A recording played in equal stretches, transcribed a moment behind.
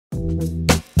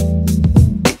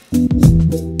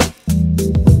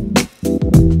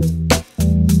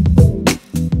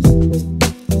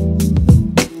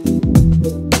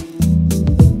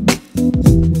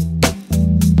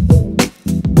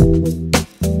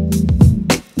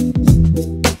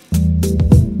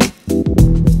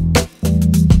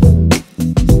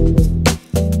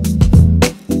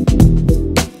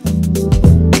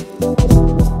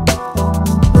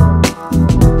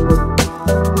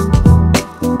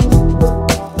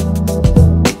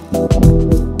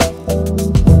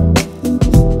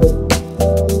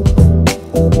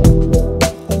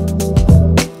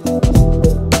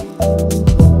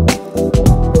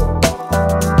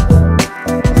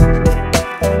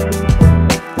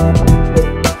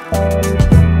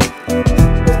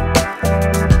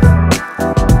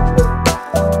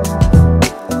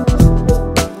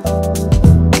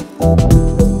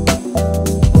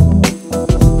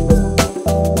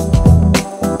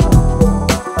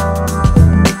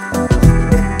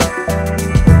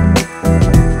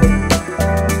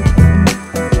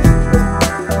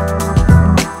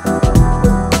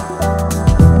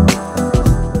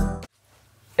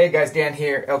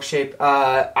elk shape.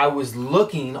 I was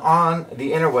looking on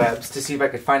the interwebs to see if I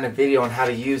could find a video on how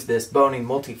to use this Bohning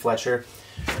Multi-Fletcher.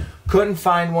 Couldn't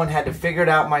find one, had to figure it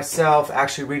out myself,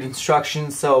 actually read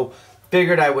instructions, so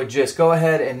figured I would just go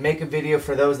ahead and make a video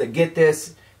for those that get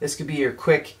this. This could be your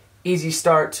quick, easy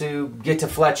start to get to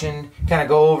fletching, kind of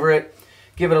go over it,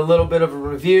 give it a little bit of a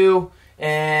review,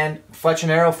 and fletch an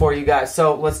arrow for you guys.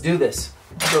 So let's do this.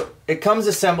 So it comes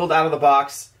assembled out of the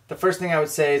box. The first thing I would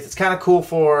say is it's kind of cool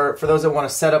for those that want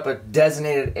to set up a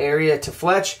designated area to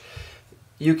fletch.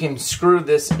 You can screw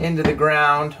this into the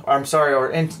ground, or I'm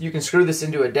sorry, you can screw this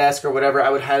into a desk or whatever. I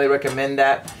would highly recommend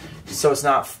that so it's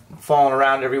not falling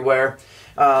around everywhere.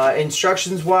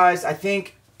 Instructions wise, I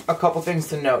think a couple things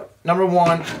to note. Number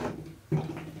one,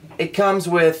 it comes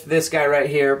with this guy right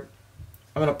here.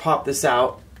 I'm going to pop this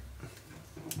out.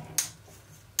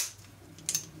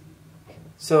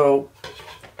 So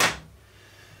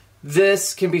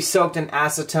this can be soaked in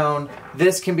acetone.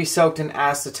 This can be soaked in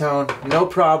acetone. No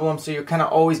problem. So you're kind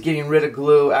of always getting rid of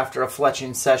glue after a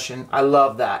fletching session. I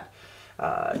love that.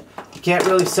 You can't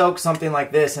really soak something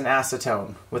like this in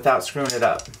acetone without screwing it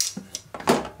up.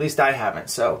 At least I haven't.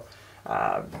 So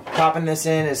popping this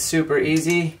in is super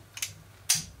easy.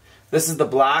 This is the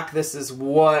black. This is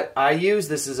what I use.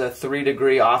 This is a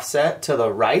 3-degree offset to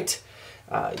the right.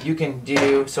 You can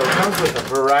do, so it comes with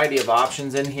a variety of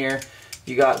options in here.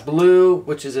 You got blue,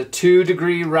 which is a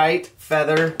 2-degree right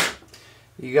feather.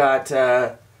 You got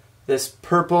this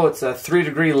purple, it's a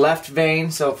 3-degree left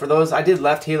vane. So for those, I did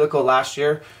left helical last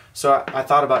year, so I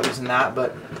thought about using that,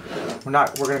 but we're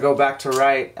going to go back to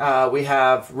right. We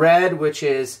have red, which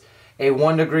is a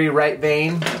 1-degree right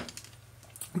vane.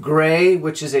 Gray,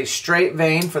 which is a straight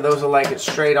vane for those who like it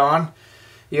straight on.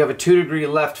 You have a 2-degree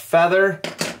left feather,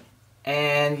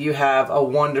 and you have a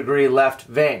 1-degree left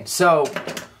vane. So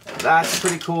that's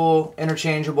pretty cool,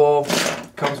 interchangeable,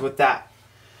 comes with that.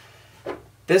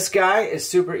 This guy is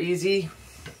super easy.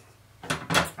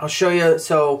 I'll show you.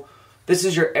 So this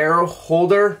is your arrow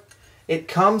holder. It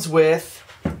comes with,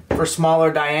 for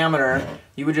smaller diameter,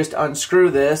 you would just unscrew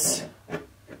this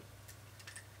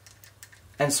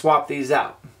and swap these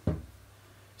out.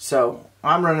 So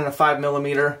I'm running a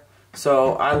 5mm,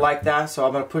 so I like that. So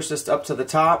I'm going to push this up to the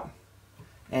top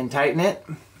and tighten it.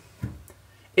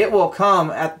 It will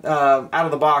come out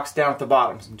of the box down at the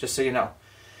bottom, just so you know.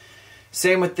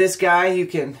 Same with this guy. You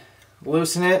can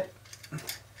loosen it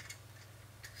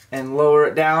and lower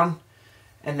it down.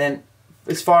 And then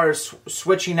as far as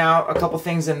switching out, a couple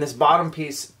things in this bottom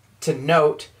piece to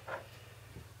note.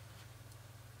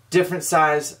 Different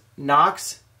size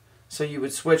nocks. So you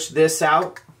would switch this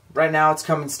out. Right now it's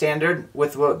coming standard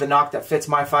with the nock that fits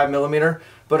my 5mm.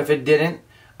 But if it didn't,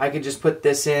 I could just put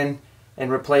this in and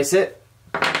replace it.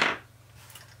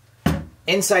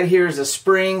 Inside here is a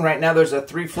spring. Right now there's a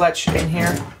 3-fletch in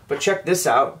here, but check this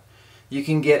out. You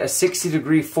can get a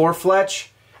 60-degree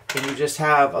 4-fletch, and you just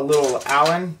have a little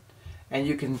Allen, and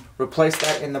you can replace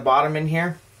that in the bottom in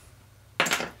here.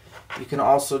 You can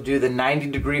also do the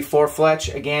 90-degree 4-fletch.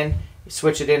 Again, you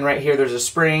switch it in right here. There's a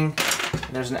spring,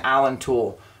 and there's an Allen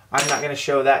tool. I'm not going to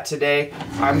show that today.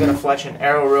 I'm going to fletch an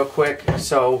arrow real quick.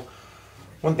 So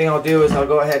one thing I'll do is I'll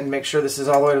go ahead and make sure this is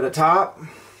all the way to the top.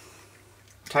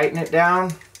 Tighten it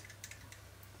down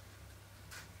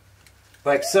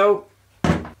like so.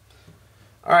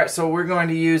 Alright, so we're going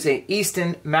to use a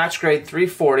Easton match grade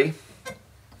 340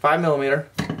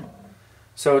 5mm.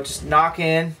 So just knock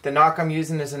in. The nock I'm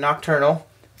using is a nocturnal.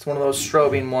 It's one of those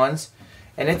strobing ones,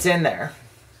 and it's in there.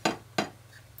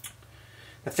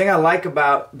 The thing I like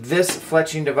about this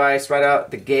fletching device right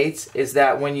out the gates is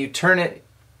that when you turn it,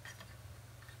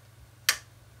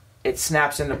 it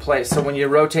snaps into place. So when you're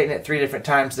rotating it 3 different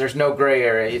times, there's no gray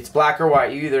area. It's black or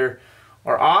white. You either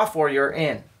are off or you're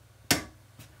in.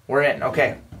 We're in.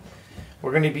 Okay.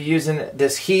 We're going to be using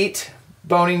this Heat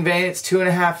Bohning vane. It's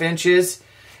 2.5 inches.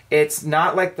 It's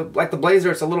not like the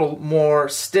Blazer. It's a little more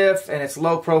stiff and it's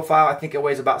low profile. I think it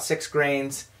weighs about 6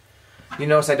 grains. You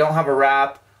notice I don't have a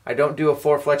wrap. I don't do a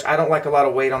 4-fletch. I don't like a lot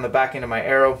of weight on the back end of my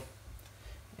arrow.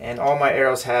 And all my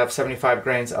arrows have 75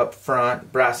 grains up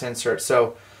front, brass insert.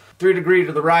 So 3-degree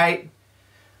to the right.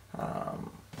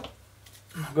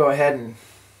 Go ahead and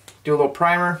do a little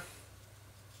primer.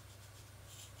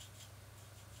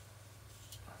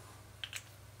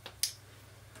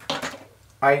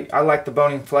 I like the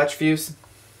Bohning fletch fuse.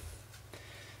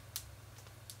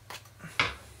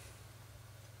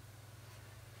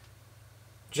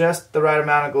 Just the right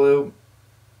amount of glue.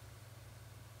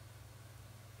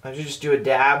 I just do a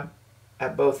dab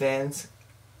at both ends.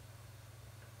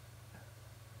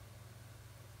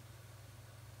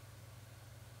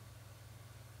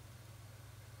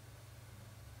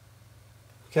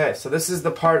 Okay, so this is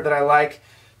the part that I like.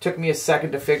 Took me a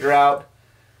second to figure out.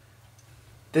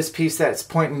 This piece that's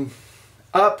pointing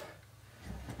up,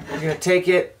 you're going to take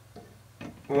it,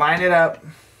 line it up,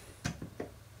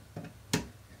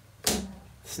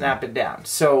 snap it down.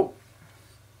 So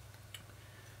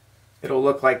it'll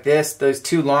look like this. Those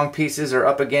two long pieces are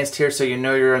up against here, so you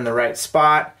know you're in the right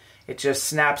spot. It just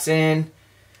snaps in.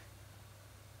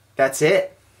 That's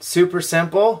it. Super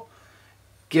simple.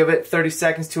 Give it 30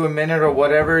 seconds to a minute or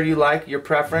whatever you like, your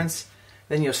preference.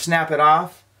 Then you'll snap it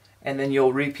off, and then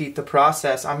you'll repeat the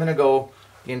process. I'm going to go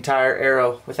the entire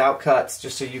arrow without cuts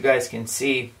just so you guys can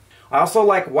see. I also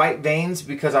like white veins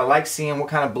because I like seeing what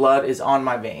kind of blood is on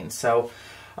my veins. So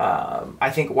I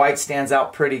think white stands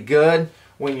out pretty good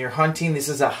when you're hunting. This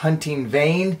is a hunting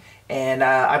vane, and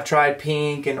I've tried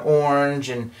pink and orange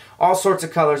and all sorts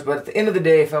of colors, but at the end of the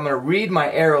day, if I'm going to read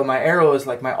my arrow is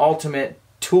like my ultimate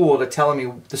tool to telling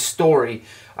me the story.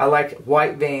 I like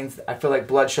white veins. I feel like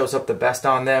blood shows up the best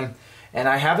on them. And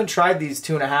I haven't tried these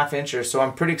 2.5 inchers, so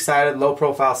I'm pretty excited. Low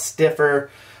profile,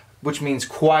 stiffer, which means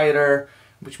quieter,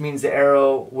 which means the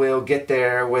arrow will get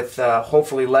there with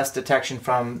hopefully less detection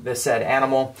from the said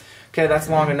animal. Okay, that's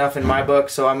long enough in my book,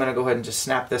 so I'm going to go ahead and just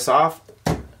snap this off.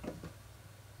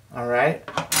 Alright,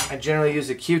 I generally use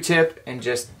a Q-tip and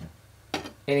just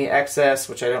any excess,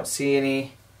 which I don't see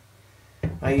any.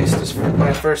 I used to, when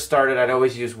I first started, I'd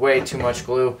always use way too much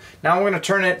glue. Now I'm going to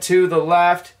turn it to the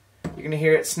left. You're going to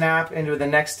hear it snap into the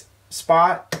next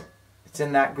spot. It's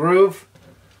in that groove.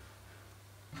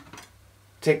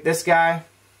 Take this guy.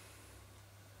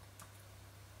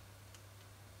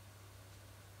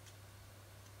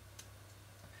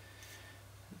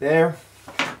 There.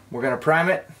 We're going to prime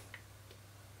it.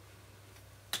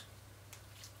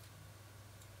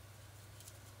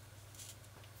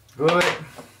 Good.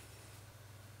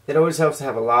 It always helps to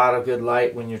have a lot of good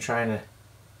light when you're trying to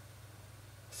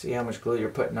see how much glue you're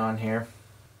putting on here.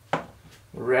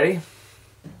 We're ready.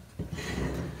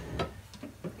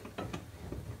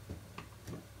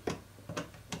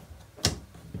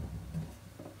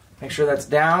 Make sure that's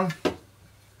down.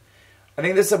 I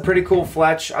think this is a pretty cool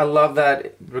fletch. I love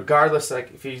that regardless,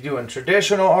 like if you're doing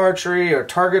traditional archery or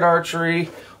target archery,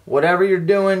 whatever you're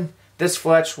doing, this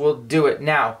fletch will do it.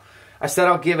 Now, I said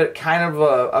I'll give it kind of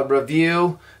a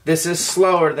review. This is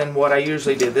slower than what I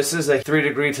usually do. This is a 3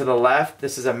 degree to the left.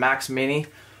 This is a Max Mini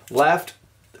left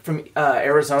from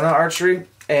Arizona Archery.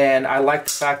 And I like the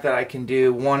fact that I can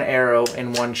do one arrow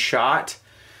in one shot.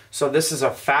 So this is a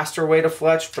faster way to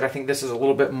fletch, but I think this is a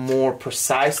little bit more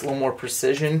precise, a little more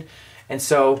precision. And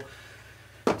so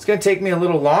it's going to take me a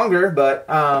little longer, but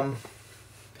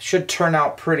should turn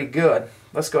out pretty good.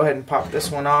 Let's go ahead and pop this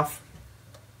one off.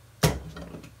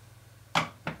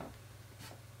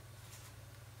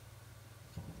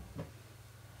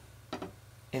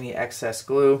 Any excess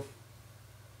glue,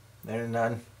 there's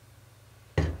none.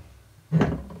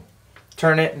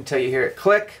 Turn it until you hear it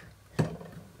click.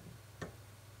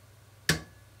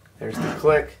 There's the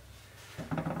click.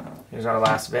 Here's our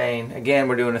last vane. Again,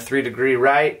 we're doing a 3 degree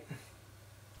right.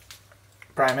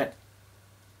 Prime it.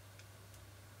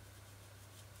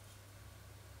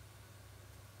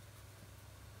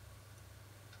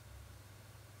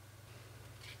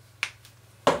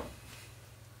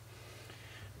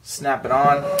 Snap it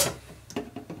on.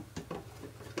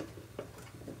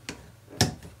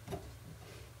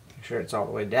 Make sure it's all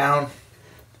the way down.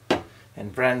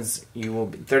 And friends, you will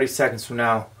be 30 seconds from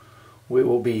now, we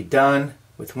will be done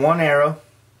with one arrow.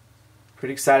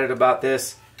 Pretty excited about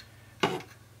this.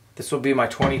 This will be my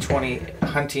 2020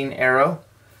 hunting arrow.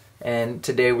 And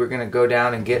today we're going to go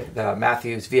down and get the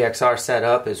Matthews VXR set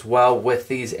up as well with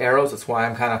these arrows. That's why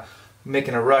I'm kind of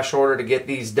making a rush order to get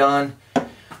these done.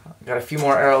 Got a few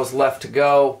more arrows left to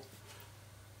go.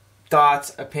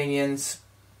 Thoughts, opinions.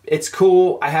 It's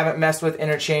cool. I haven't messed with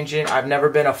interchanging. I've never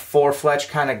been a 4-fletch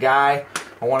kind of guy.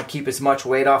 I want to keep as much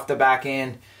weight off the back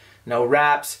end. No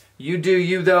wraps. You do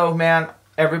you though, man.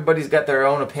 Everybody's got their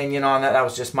own opinion on that. That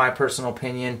was just my personal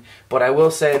opinion. But I will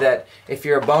say that if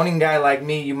you're a boning guy like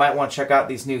me, you might want to check out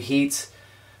these new heats.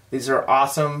 These are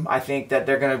awesome. I think that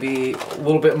they're going to be a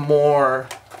little bit more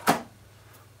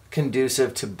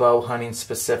conducive to bow hunting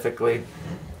specifically.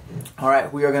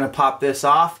 Alright, we are going to pop this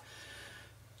off,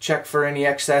 check for any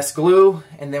excess glue,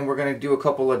 and then we're going to do a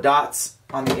couple of dots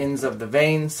on the ends of the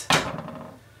veins.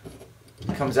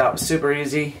 It comes out super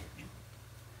easy.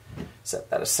 Set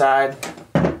that aside.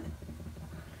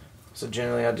 So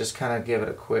generally I'll just kind of give it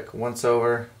a quick once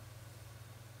over.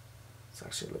 It's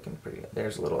actually looking pretty good.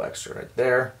 There's a little extra right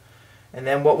there. And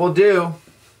then what we'll do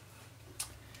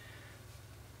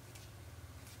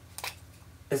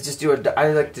is just do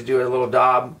I like to do a little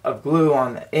daub of glue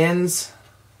on the ends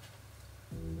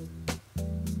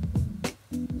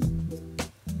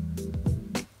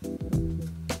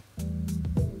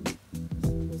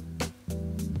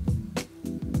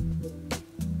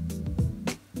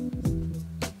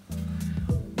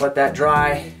let that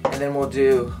dry, and then we'll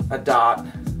do a dot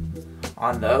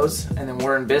on those, and then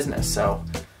we're in business. So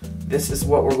this is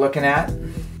what we're looking at.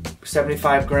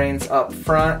 75 grains up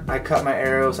front. I cut my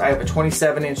arrows. I have a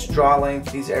 27-inch draw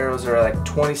length. These arrows are like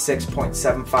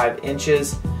 26.75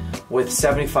 inches with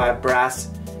 75 brass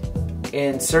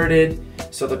inserted.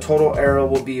 So the total arrow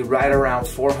will be right around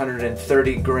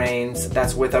 430 grains.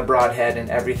 That's with a broadhead and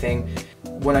everything.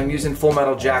 When I'm using full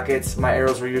metal jackets, my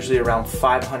arrows are usually around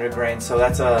 500 grains. So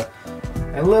that's a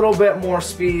little bit more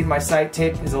speed. My sight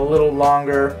tape is a little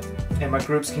longer, and my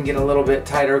groups can get a little bit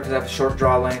tighter because I have a short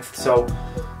draw length. So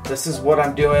this is what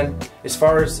I'm doing. As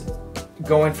far as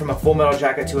going from a full metal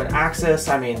jacket to an axis,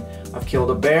 I mean, I've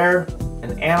killed a bear,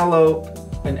 an antelope,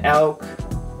 an elk,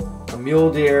 a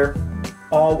mule deer,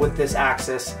 all with this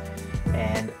axis,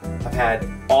 and I've had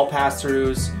all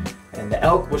pass-throughs, and the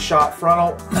elk was shot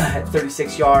frontal at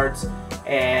 36 yards,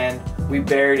 and we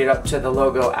buried it up to the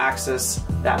logo axis.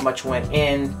 That much went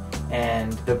in,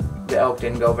 and the elk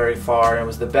didn't go very far, and it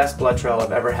was the best blood trail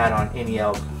I've ever had on any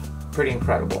elk. Pretty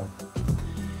incredible.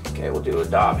 Okay, we'll do a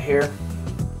daub here.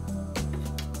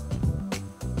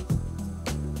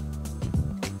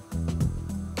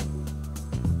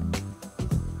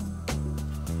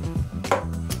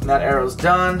 And that arrow's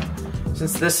done.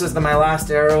 Since this is my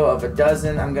last arrow of a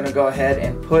dozen, I'm gonna go ahead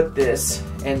and put this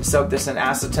and soak this in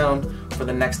acetone for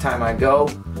the next time I go.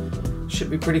 Should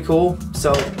be pretty cool.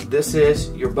 So this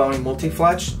is your Bohning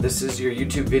Multi-Fletch. This is your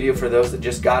YouTube video for those that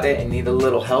just got it and need a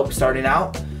little help starting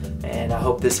out. And I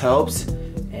hope this helps.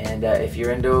 And if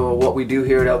you're into what we do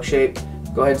here at Elk Shape,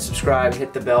 go ahead and subscribe,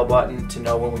 hit the bell button to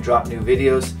know when we drop new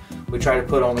videos. We try to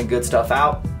put only good stuff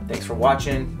out. Thanks for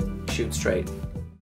watching. Shoot straight.